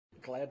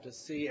Glad to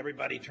see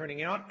everybody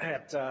turning out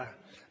at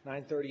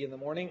 9:30 in the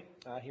morning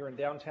here in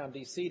downtown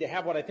D.C. to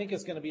have what I think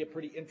is going to be a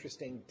pretty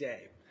interesting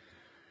day.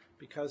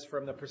 Because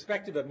from the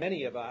perspective of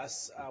many of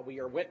us, we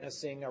are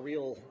witnessing a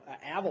real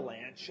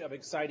avalanche of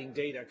exciting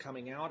data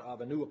coming out of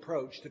a new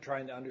approach to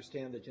trying to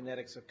understand the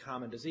genetics of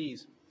common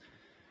disease.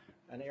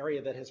 An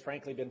area that has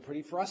frankly been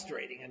pretty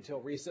frustrating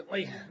until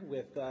recently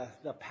with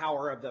the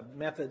power of the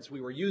methods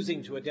we were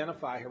using to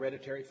identify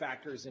hereditary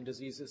factors in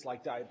diseases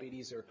like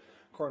diabetes or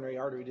coronary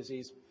artery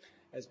disease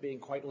as being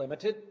quite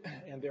limited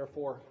and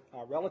therefore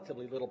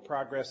relatively little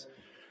progress.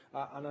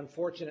 An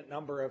unfortunate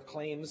number of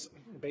claims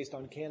based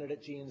on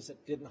candidate genes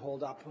that didn't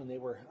hold up when they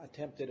were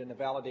attempted in a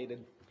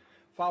validated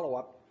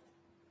follow-up.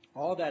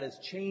 All of that is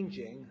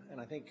changing,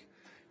 and I think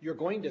you're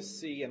going to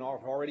see, and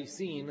have already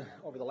seen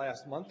over the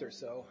last month or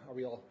so, a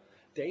real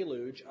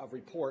deluge of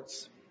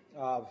reports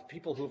of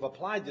people who have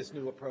applied this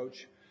new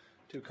approach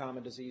to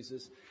common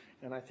diseases.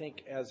 And I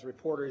think as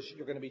reporters,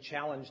 you're going to be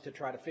challenged to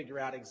try to figure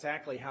out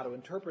exactly how to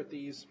interpret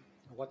these,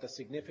 what the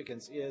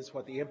significance is,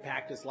 what the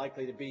impact is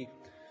likely to be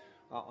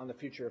on the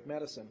future of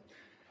medicine.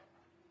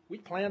 We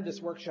planned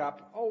this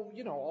workshop, all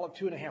of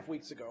 2.5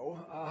 weeks ago,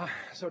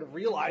 sort of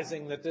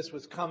realizing that this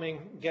was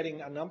coming,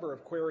 getting a number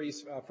of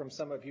queries from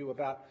some of you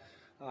about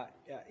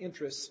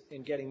interests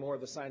in getting more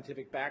of the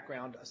scientific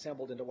background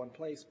assembled into one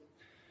place.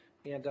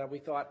 And we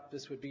thought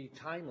this would be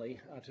timely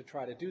to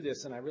try to do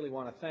this, and I really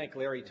want to thank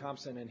Larry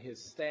Thompson and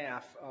his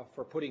staff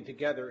for putting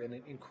together in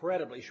an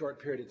incredibly short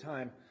period of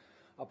time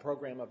a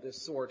program of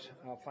this sort,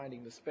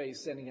 finding the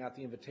space, sending out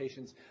the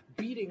invitations,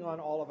 beating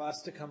on all of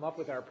us to come up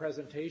with our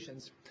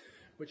presentations,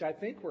 which I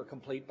think were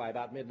complete by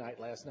about midnight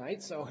last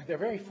night, so they're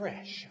very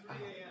fresh.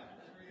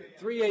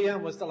 3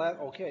 a.m. was the last,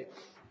 okay.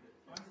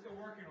 I'm still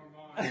working on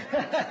mine.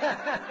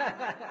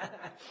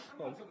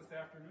 Until this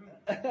afternoon.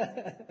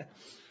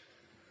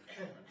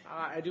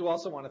 I do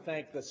also want to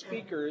thank the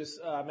speakers,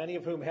 many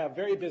of whom have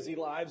very busy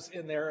lives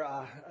in their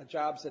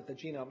jobs at the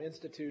Genome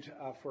Institute,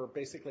 for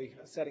basically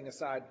setting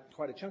aside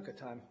quite a chunk of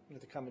time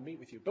to come and meet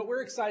with you. But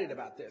we're excited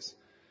about this,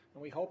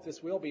 and we hope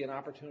this will be an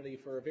opportunity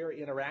for a very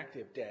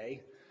interactive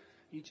day.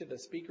 Each of the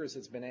speakers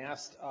has been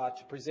asked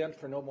to present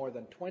for no more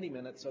than 20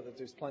 minutes so that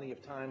there's plenty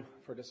of time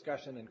for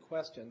discussion and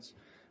questions.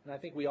 And I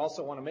think we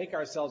also want to make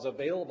ourselves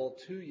available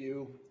to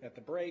you at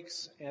the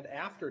breaks and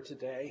after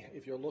today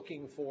if you're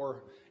looking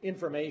for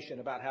information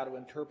about how to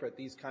interpret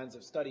these kinds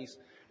of studies.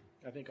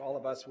 I think all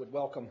of us would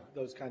welcome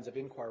those kinds of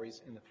inquiries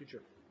in the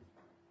future.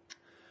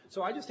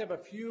 So I just have a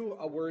few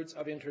words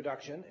of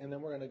introduction, and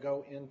then we're going to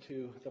go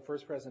into the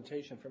first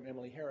presentation from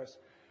Emily Harris.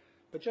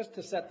 But just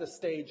to set the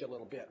stage a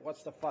little bit,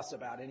 what's the fuss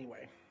about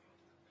anyway?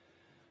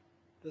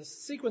 The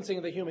sequencing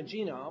of the human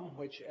genome,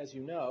 which, as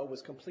you know,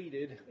 was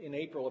completed in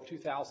April of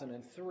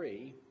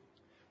 2003,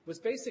 was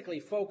basically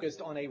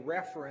focused on a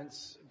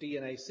reference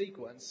DNA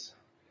sequence,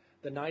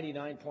 the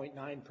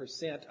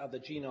 99.9% of the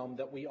genome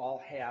that we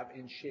all have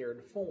in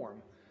shared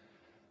form.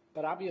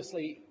 But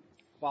obviously,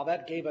 while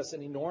that gave us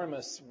an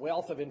enormous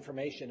wealth of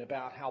information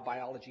about how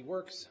biology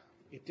works,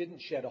 it didn't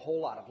shed a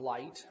whole lot of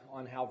light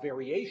on how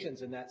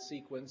variations in that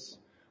sequence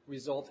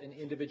result in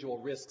individual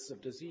risks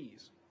of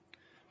disease.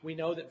 We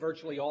know that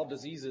virtually all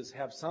diseases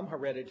have some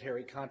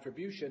hereditary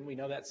contribution. We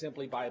know that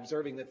simply by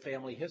observing that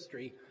family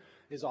history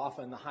is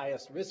often the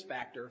highest risk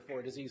factor for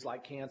a disease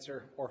like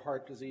cancer or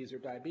heart disease or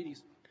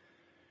diabetes.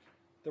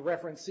 The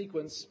reference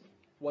sequence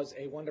was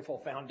a wonderful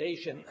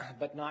foundation,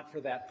 but not for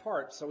that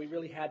part. So we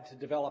really had to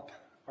develop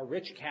a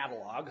rich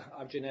catalog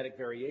of genetic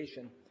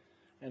variation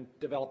and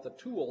develop the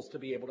tools to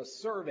be able to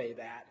survey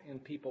that in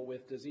people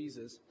with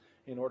diseases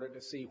in order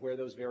to see where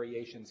those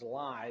variations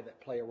lie that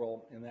play a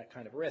role in that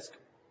kind of risk.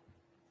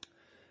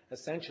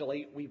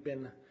 Essentially, we've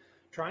been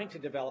trying to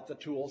develop the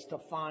tools to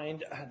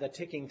find the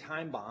ticking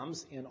time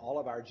bombs in all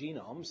of our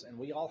genomes, and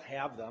we all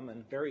have them,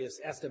 and various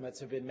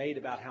estimates have been made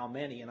about how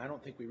many, and I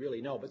don't think we really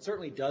know, but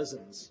certainly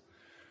dozens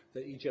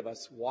that each of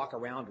us walk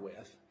around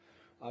with,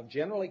 of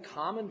generally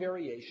common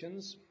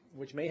variations,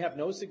 which may have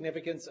no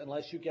significance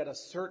unless you get a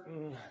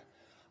certain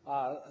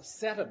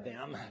set of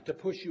them to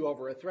push you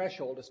over a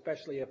threshold,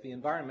 especially if the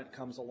environment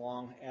comes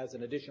along as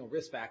an additional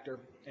risk factor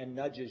and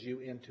nudges you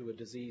into a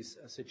disease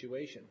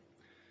situation.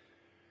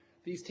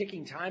 These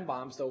ticking time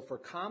bombs, though, for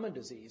common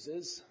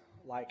diseases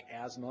like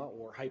asthma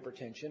or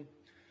hypertension,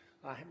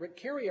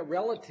 carry a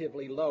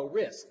relatively low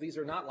risk. These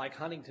are not like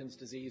Huntington's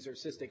disease or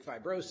cystic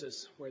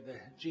fibrosis, where the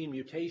gene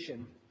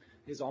mutation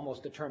is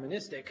almost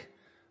deterministic.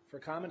 For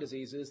common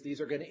diseases,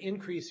 these are going to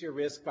increase your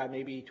risk by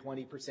maybe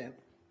 20%.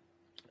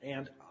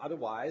 And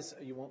otherwise,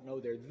 you won't know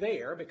they're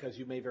there because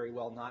you may very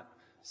well not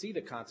see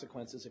the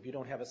consequences if you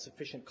don't have a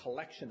sufficient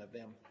collection of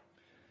them.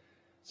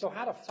 So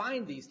how to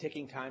find these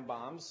ticking time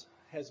bombs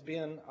has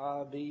been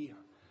the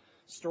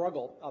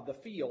struggle of the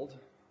field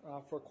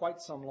for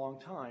quite some long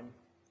time.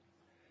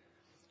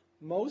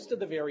 Most of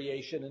the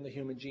variation in the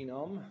human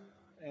genome,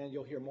 and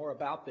you'll hear more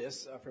about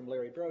this from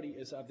Larry Brody,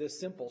 is of this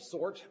simple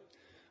sort,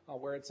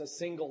 where it's a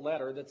single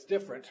letter that's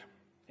different.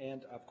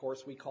 And, of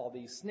course, we call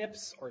these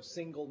SNPs, or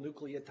single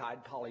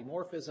nucleotide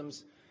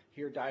polymorphisms,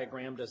 here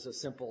diagrammed as a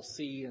simple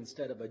C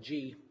instead of a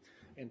G.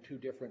 and two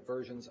different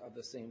versions of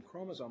the same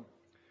chromosome.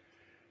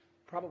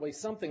 Probably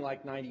something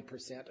like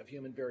 90% of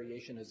human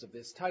variation is of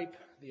this type.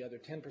 The other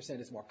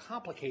 10% is more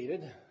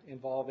complicated,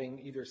 involving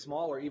either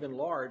small or even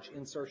large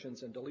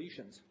insertions and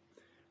deletions,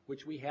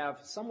 which we have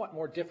somewhat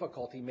more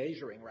difficulty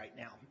measuring right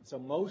now. So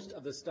most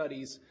of the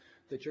studies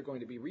that you're going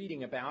to be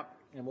reading about,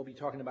 and we'll be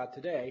talking about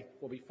today,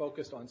 will be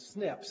focused on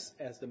SNPs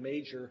as the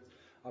measure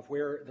of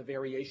where the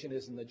variation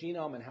is in the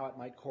genome and how it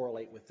might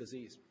correlate with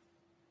disease.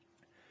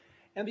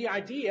 And the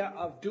idea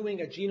of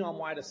doing a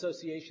genome-wide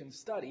association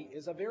study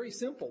is a very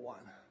simple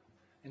one.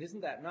 And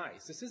isn't that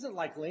nice? This isn't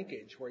like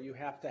linkage, where you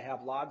have to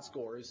have LOD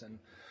scores and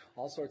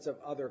all sorts of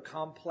other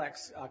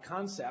complex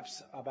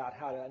concepts about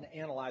how to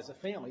analyze a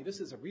family. This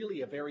is really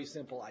a very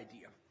simple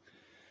idea.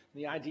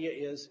 The idea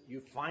is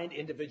you find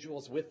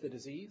individuals with the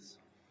disease,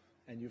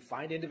 and you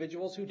find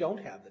individuals who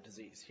don't have the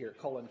disease. Here,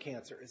 colon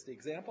cancer is the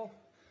example.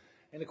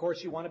 And of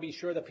course, you want to be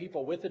sure that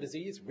people with the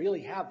disease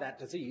really have that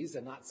disease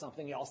and not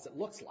something else that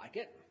looks like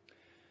it.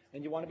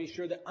 And you want to be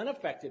sure that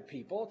unaffected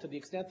people, to the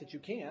extent that you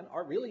can,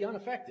 are really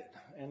unaffected,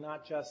 and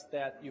not just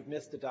that you've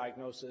missed a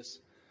diagnosis.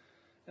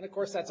 And of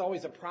course, that's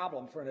always a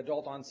problem for an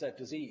adult onset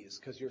disease,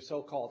 because your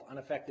so-called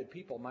unaffected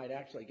people might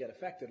actually get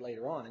affected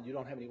later on, and you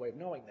don't have any way of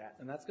knowing that.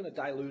 And that's going to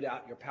dilute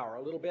out your power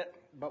a little bit,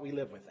 but we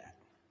live with that.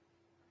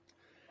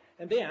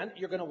 And then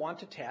you're going to want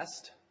to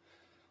test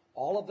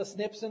all of the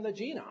SNPs in the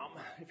genome,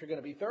 if you're going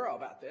to be thorough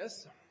about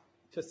this,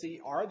 to see,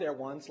 are there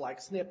ones like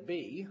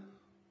SNP-B,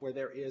 where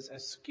there is a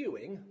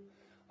skewing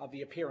of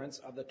the appearance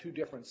of the two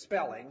different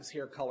spellings,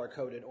 here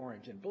color-coded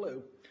orange and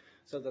blue,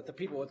 so that the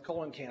people with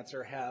colon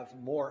cancer have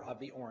more of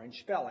the orange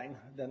spelling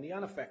than the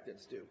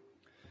unaffecteds do.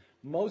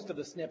 Most of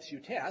the SNPs you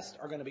test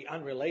are going to be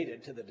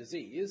unrelated to the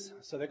disease,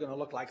 so they're going to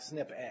look like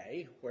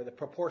SNP-A, where the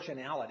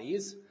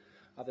proportionalities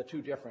of the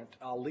two different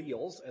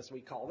alleles, as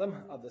we call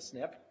them, of the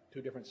SNP,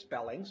 two different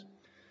spellings,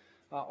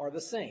 are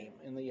the same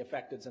in the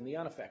affecteds and the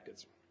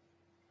unaffecteds.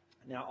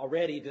 Now,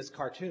 already this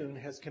cartoon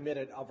has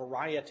committed a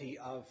variety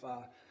of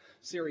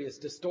serious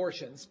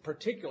distortions,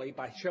 particularly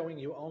by showing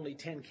you only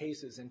 10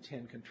 cases and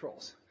 10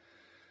 controls.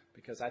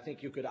 Because I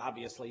think you could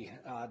obviously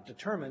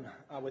determine,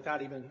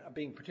 without even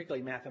being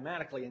particularly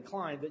mathematically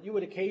inclined, that you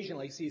would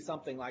occasionally see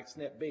something like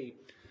SNP-B,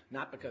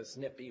 not because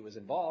SNP-B was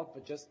involved,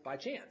 but just by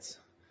chance.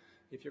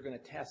 If you're going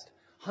to test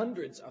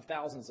hundreds of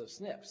thousands of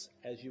SNPs,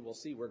 as you will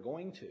see we're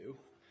going to,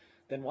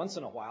 then once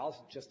in a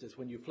while, just as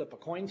when you flip a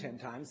coin 10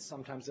 times,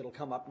 sometimes it'll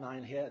come up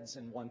 9 heads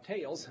and 1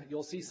 tails,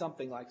 you'll see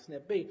something like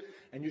SNP-B,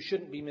 and you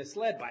shouldn't be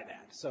misled by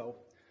that. So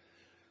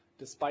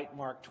despite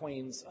Mark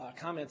Twain's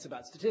comments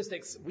about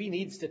statistics, we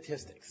need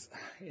statistics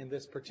in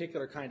this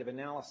particular kind of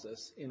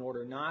analysis in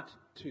order not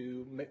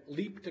to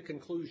leap to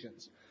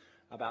conclusions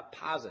about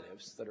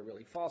positives that are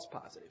really false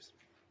positives.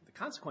 The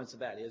consequence of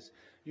that is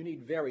you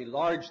need very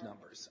large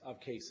numbers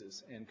of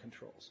cases and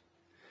controls.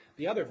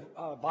 The other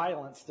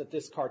violence that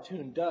this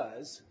cartoon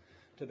does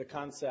to the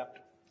concept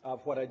of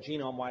what a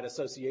genome-wide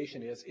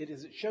association is it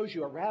shows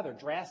you a rather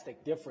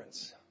drastic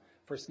difference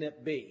for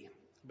SNP-B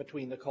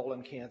between the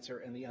colon cancer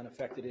and the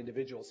unaffected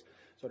individuals.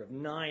 Sort of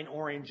 9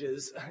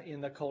 oranges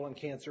in the colon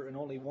cancer and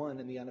only 1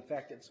 in the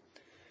unaffected.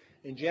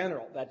 In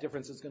general, that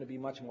difference is going to be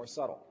much more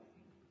subtle.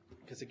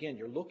 Because again,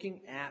 you're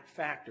looking at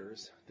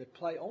factors that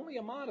play only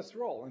a modest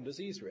role in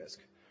disease risk.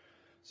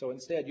 So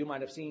instead, you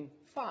might have seen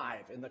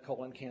 5 in the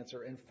colon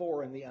cancer and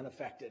 4 in the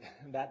unaffected.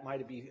 And that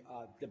might be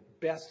the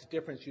best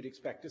difference you'd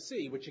expect to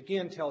see, which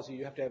again tells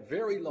you have to have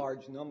very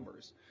large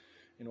numbers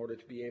in order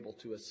to be able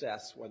to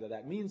assess whether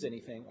that means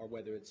anything or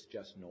whether it's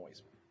just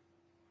noise.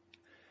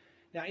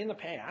 Now, in the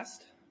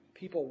past,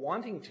 people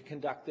wanting to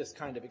conduct this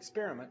kind of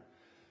experiment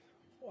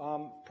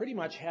pretty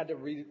much had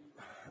to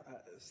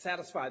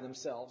satisfy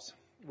themselves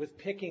with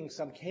picking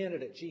some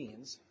candidate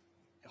genes,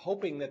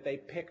 hoping that they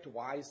picked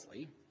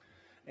wisely,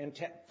 and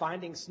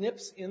finding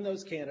SNPs in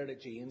those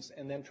candidate genes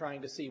and then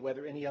trying to see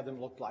whether any of them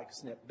looked like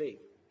SNP-B.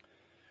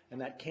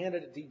 And that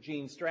candidate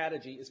gene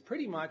strategy is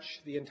pretty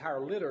much the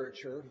entire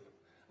literature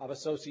of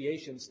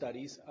association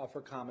studies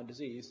for common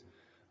disease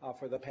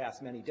for the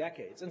past many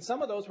decades. And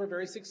some of those were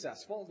very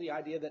successful. The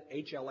idea that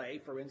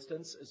HLA, for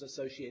instance, is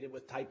associated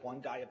with type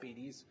 1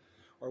 diabetes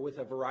or with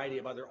a variety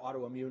of other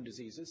autoimmune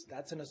diseases,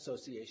 that's an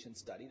association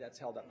study. That's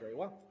held up very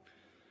well.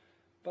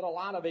 But a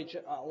lot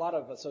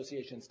of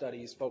association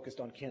studies focused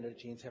on candidate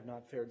genes have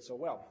not fared so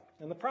well.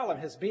 And the problem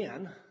has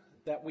been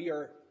that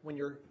when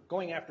you're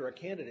going after a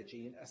candidate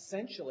gene,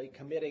 essentially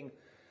committing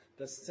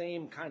the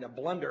same kind of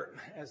blunder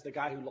as the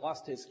guy who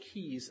lost his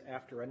keys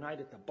after a night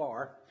at the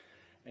bar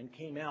and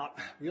came out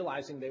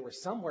realizing they were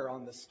somewhere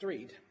on the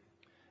street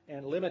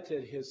and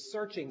limited his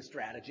searching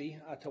strategy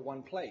to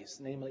one place,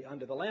 namely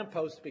under the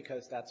lamppost,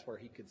 because that's where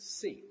he could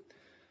see.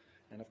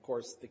 And of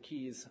course, the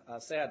keys,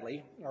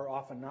 sadly, are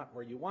often not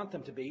where you want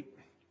them to be.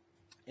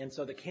 And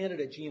so the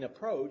candidate gene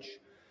approach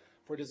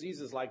for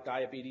diseases like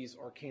diabetes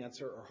or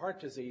cancer or heart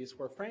disease,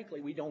 where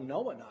frankly we don't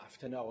know enough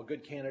to know a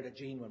good candidate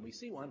gene when we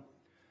see one,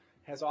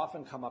 has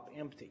often come up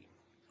empty.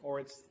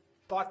 Or it's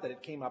thought that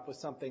it came up with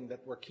something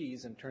that were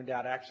keys and turned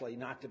out actually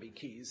not to be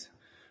keys.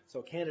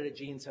 So candidate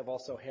genes have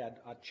also had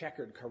a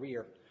checkered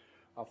career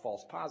of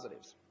false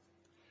positives.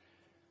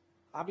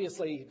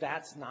 Obviously,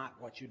 that's not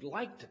what you'd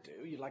like to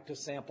do. You'd like to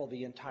sample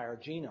the entire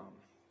genome.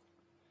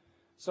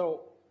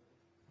 So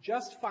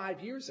just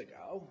 5 years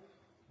ago,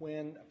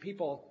 when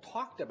people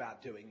talked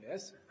about doing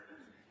this,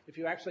 if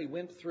you actually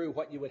went through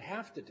what you would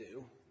have to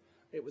do,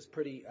 it was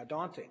pretty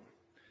daunting.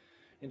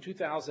 In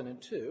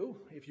 2002,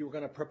 if you were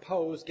going to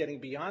propose getting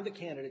beyond the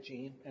candidate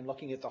gene and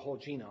looking at the whole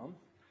genome,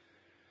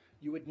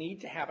 you would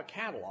need to have a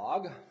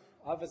catalog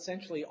of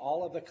essentially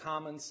all of the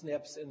common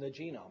SNPs in the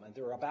genome, and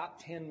there are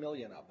about 10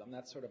 million of them.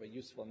 That's sort of a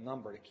useful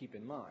number to keep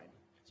in mind.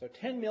 So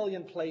 10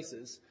 million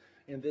places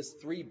in this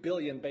 3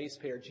 billion base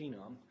pair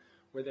genome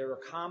where there are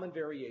common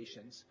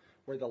variations,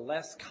 where the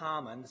less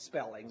common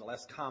spelling, the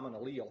less common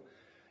allele,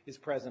 is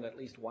present at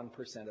least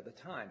 1% of the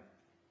time.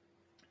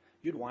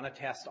 You'd want to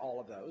test all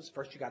of those.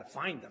 First, you got to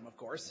find them, of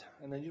course,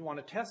 and then you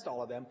want to test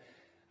all of them.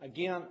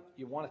 Again,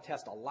 you want to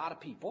test a lot of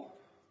people.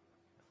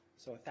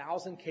 So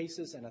 1,000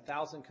 cases and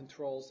 1,000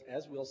 controls,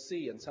 as we'll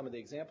see in some of the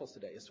examples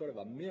today, is sort of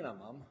a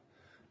minimum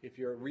if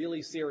you're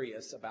really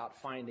serious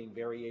about finding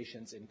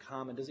variations in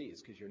common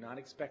disease, because you're not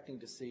expecting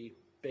to see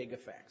big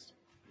effects.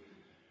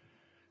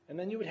 And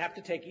then you would have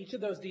to take each of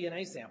those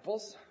DNA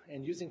samples,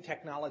 and using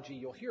technology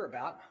you'll hear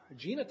about,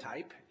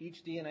 genotype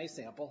each DNA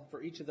sample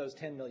for each of those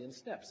 10 million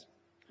SNPs.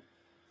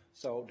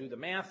 So do the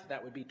math,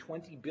 that would be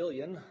 20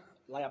 billion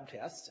lab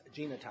tests,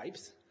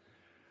 genotypes.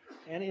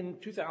 And in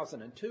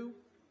 2002,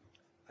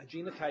 a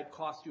genotype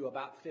cost you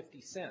about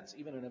 50 cents,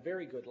 even in a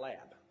very good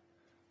lab.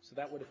 So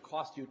that would have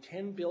cost you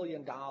 $10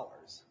 billion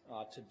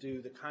to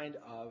do the kind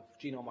of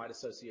genome-wide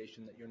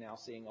association that you're now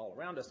seeing all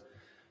around us.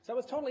 So it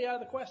was totally out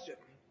of the question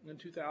in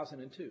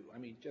 2002. I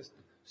mean, just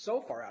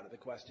so far out of the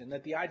question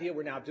that the idea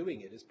we're now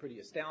doing it is pretty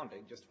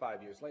astounding just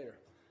 5 years later.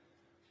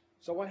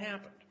 So what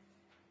happened?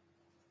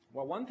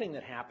 Well, one thing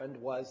that happened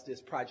was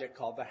this project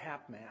called the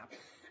HapMap,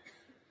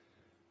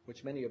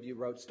 which many of you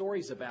wrote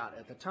stories about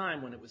at the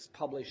time when it was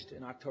published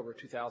in October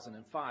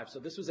 2005. So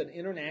this was an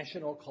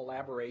international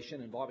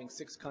collaboration involving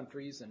 6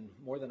 countries and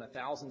more than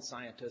 1,000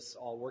 scientists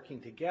all working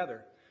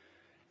together.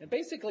 And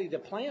basically the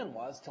plan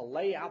was to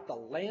lay out the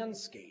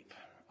landscape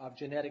of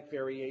genetic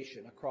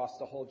variation across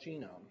the whole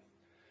genome.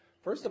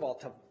 First of all,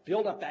 to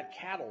build up that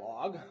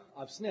catalog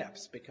of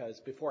SNPs,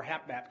 because before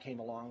HapMap came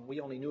along, we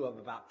only knew of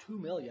about 2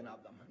 million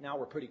of them. Now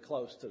we're pretty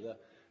close to the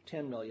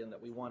 10 million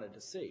that we wanted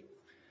to see.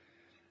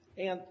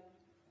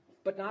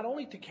 But not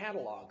only to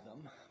catalog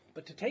them,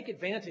 but to take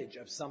advantage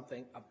of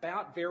something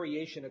about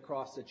variation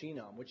across the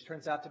genome, which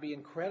turns out to be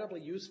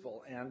incredibly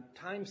useful and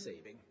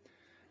time-saving.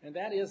 And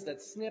that is that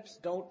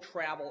SNPs don't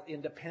travel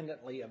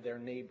independently of their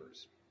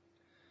neighbors.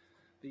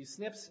 These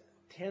SNPs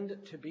tend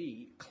to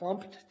be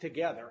clumped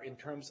together in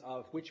terms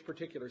of which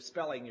particular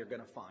spelling you're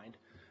going to find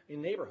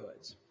in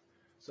neighborhoods.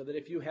 So that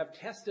if you have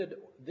tested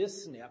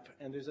this SNP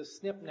and there's a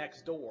SNP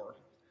next door,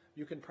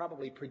 you can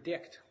probably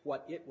predict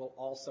what it will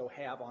also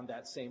have on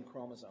that same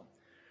chromosome.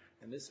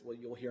 And this, what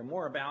you'll hear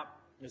more about,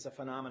 is a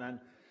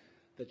phenomenon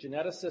that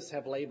geneticists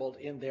have labeled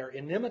in their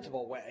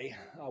inimitable way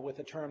with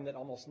a term that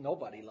almost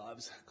nobody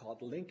loves,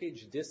 called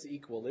linkage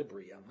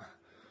disequilibrium,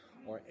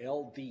 or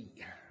LD.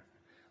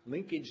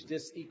 Linkage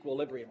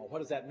disequilibrium. Well, what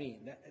does that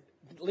mean?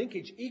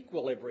 Linkage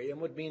equilibrium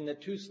would mean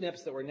that 2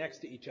 SNPs that were next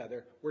to each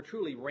other were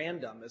truly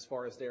random as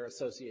far as their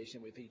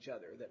association with each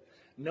other, that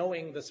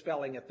knowing the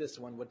spelling at this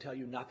one would tell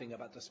you nothing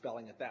about the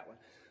spelling at that one.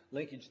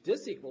 Linkage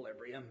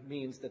disequilibrium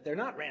means that they're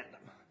not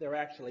random. They're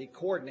actually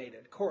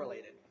coordinated,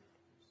 correlated.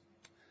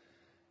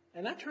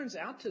 And that turns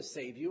out to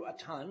save you a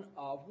ton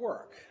of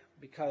work,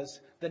 because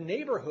the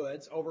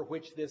neighborhoods over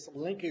which this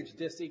linkage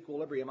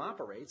disequilibrium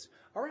operates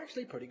are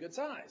actually pretty good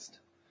sized.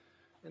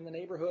 In the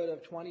neighborhood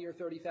of 20 or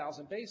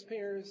 30,000 base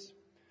pairs.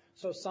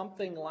 So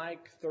something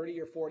like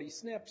 30 or 40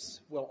 SNPs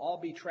will all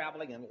be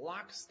traveling in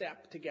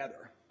lockstep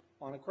together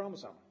on a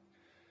chromosome.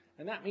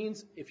 And that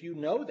means if you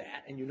know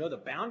that, and you know the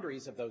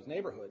boundaries of those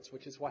neighborhoods,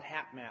 which is what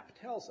HapMap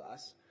tells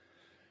us,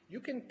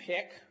 you can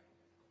pick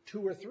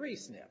 2 or 3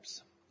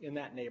 SNPs in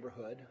that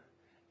neighborhood,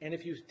 and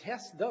if you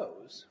test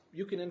those,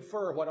 you can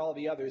infer what all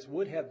the others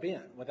would have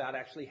been without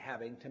actually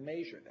having to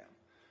measure them.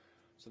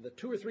 So the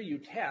 2 or 3 you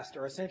test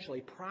are essentially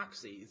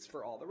proxies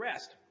for all the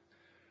rest.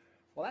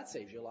 Well, that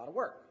saves you a lot of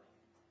work.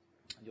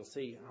 You'll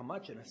see how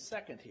much in a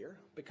second here,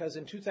 because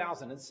in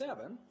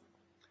 2007,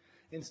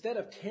 instead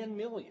of 10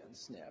 million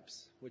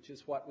SNPs, which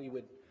is what we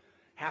would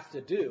have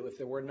to do if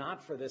there were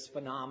not for this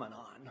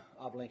phenomenon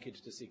of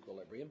linkage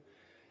disequilibrium,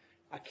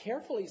 a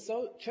carefully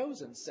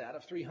chosen set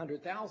of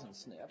 300,000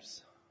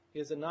 SNPs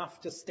is enough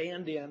to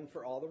stand in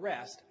for all the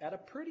rest at a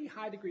pretty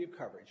high degree of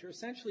coverage. You're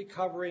essentially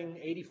covering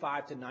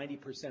 85 to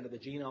 90% of the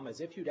genome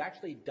as if you'd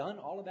actually done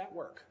all of that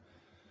work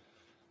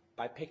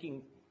by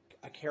picking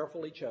a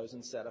carefully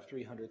chosen set of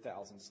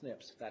 300,000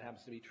 SNPs. If that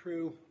happens to be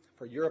true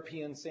for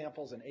European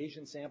samples and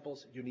Asian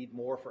samples, you need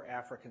more for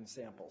African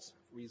samples.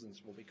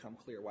 Reasons will become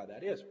clear why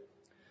that is.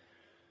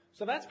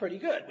 So that's pretty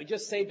good. We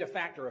just saved a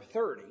factor of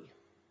 30.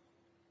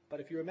 But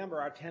if you remember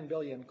our 10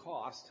 billion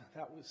cost,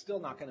 that was still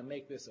not going to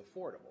make this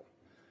affordable.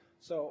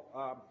 So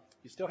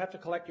You still have to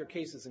collect your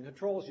cases and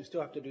controls. You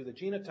still have to do the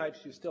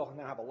genotypes. You still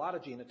now have a lot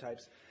of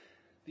genotypes.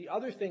 The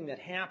other thing that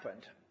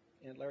happened,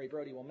 and Larry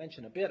Brody will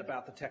mention a bit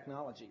about the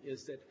technology,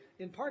 is that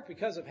in part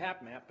because of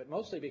HapMap, but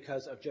mostly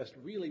because of just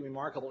really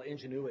remarkable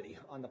ingenuity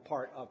on the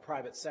part of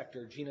private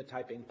sector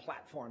genotyping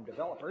platform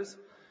developers,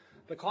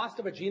 the cost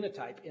of a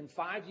genotype in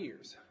 5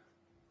 years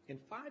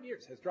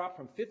has dropped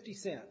from 50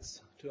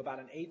 cents to about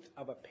an eighth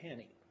of a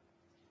penny.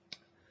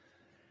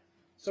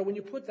 So when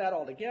you put that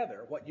all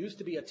together, what used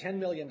to be a $10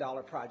 million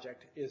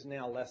project is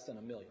now less than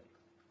 $1 million.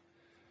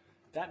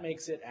 That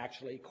makes it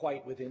actually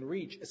quite within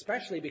reach,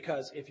 especially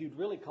because if you'd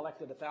really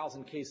collected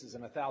 1,000 cases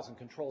and 1,000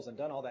 controls and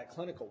done all that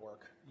clinical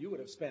work, you would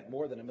have spent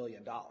more than $1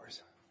 million.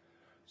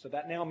 So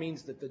that now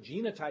means that the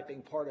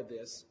genotyping part of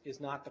this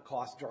is not the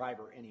cost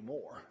driver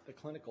anymore. The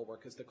clinical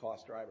work is the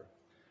cost driver.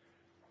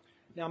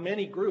 Now,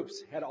 many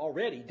groups had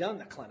already done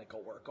the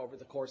clinical work over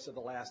the course of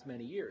the last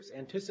many years,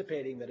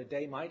 anticipating that a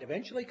day might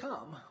eventually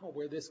come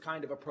where this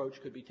kind of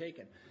approach could be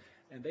taken.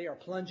 And they are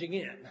plunging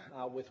in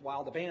with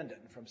wild abandon,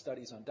 from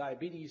studies on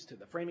diabetes to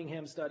the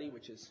Framingham study,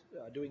 which is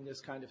doing this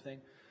kind of thing,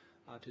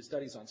 to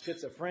studies on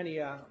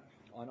schizophrenia,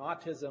 on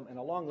autism, and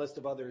a long list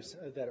of others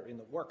that are in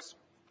the works.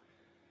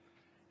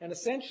 And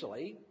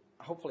essentially,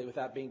 hopefully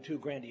without being too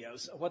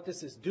grandiose, what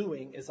this is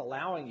doing is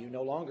allowing you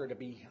no longer to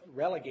be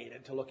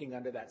relegated to looking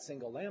under that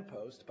single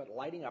lamppost, but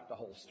lighting up the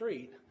whole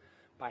street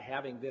by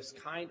having this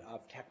kind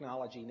of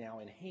technology now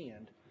in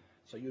hand.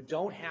 So you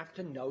don't have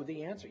to know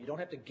the answer. You don't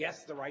have to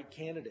guess the right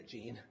candidate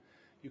gene.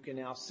 You can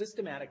now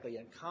systematically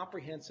and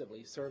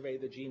comprehensively survey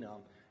the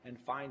genome and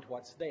find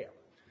what's there.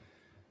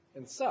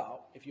 And so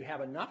if you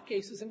have enough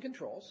cases and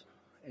controls,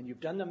 and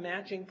you've done the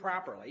matching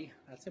properly,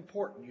 that's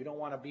important. You don't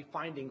want to be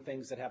finding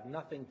things that have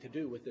nothing to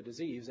do with the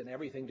disease and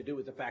everything to do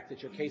with the fact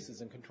that your cases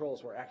and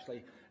controls were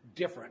actually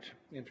different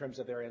in terms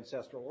of their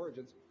ancestral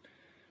origins.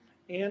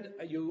 And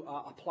you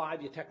apply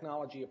the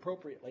technology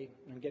appropriately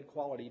and get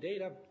quality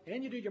data,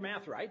 and you do your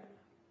math right,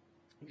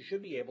 you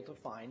should be able to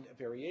find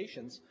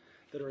variations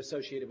that are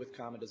associated with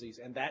common disease.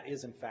 And that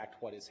is, in fact,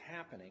 what is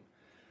happening.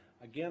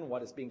 Again,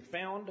 what is being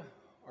found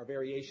are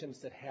variations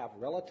that have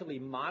relatively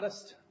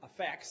modest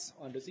effects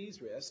on disease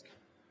risk,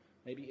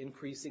 maybe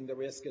increasing the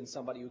risk in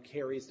somebody who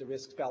carries the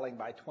risk spelling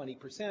by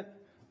 20%,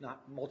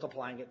 not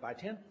multiplying it by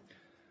 10.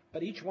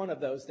 But each one of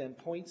those then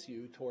points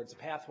you towards a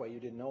pathway you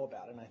didn't know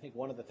about. And I think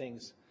one of the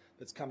things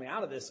that's coming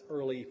out of this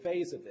early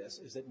phase of this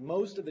is that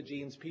most of the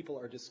genes people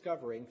are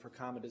discovering for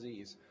common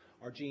disease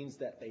are genes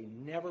that they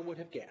never would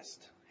have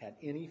guessed had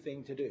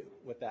anything to do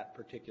with that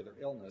particular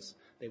illness.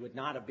 They would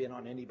not have been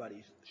on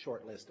anybody's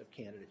short list of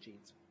candidate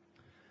genes.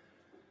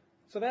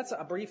 So that's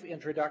a brief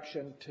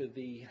introduction to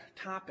the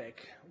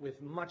topic with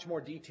much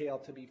more detail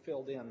to be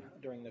filled in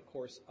during the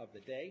course of the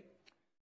day.